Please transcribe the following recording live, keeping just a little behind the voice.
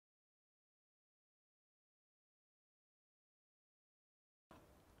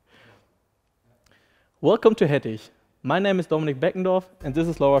Welcome to Hettich. My name is Dominic Beckendorf and this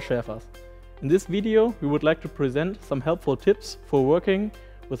is Schäfers. In this video we would like to present some helpful tips for working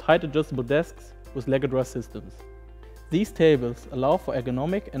with height adjustable desks with LegaDrive systems. These tables allow for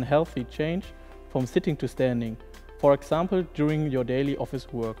ergonomic and healthy change from sitting to standing, for example during your daily office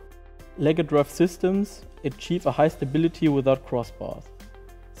work. LegaDrive systems achieve a high stability without crossbars,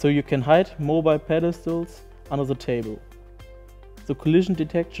 so you can hide mobile pedestals under the table. The collision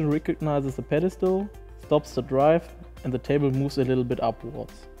detection recognizes the pedestal, stops the drive, and the table moves a little bit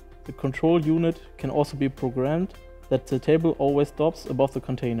upwards. The control unit can also be programmed that the table always stops above the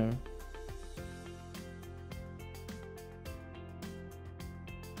container.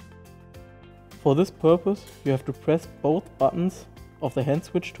 For this purpose, you have to press both buttons of the hand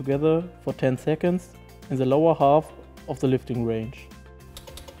switch together for 10 seconds in the lower half of the lifting range.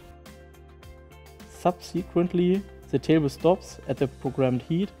 Subsequently, the table stops at the programmed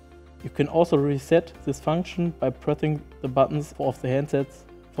heat. You can also reset this function by pressing the buttons of the handsets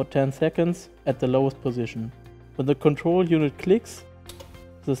for 10 seconds at the lowest position. When the control unit clicks,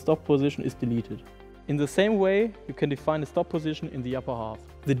 the stop position is deleted. In the same way, you can define the stop position in the upper half.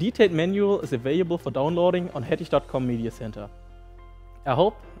 The detailed manual is available for downloading on hettich.com Media Center. I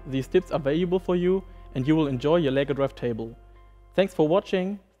hope these tips are valuable for you and you will enjoy your LegaDrive table. Thanks for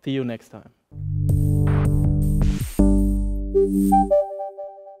watching, see you next time.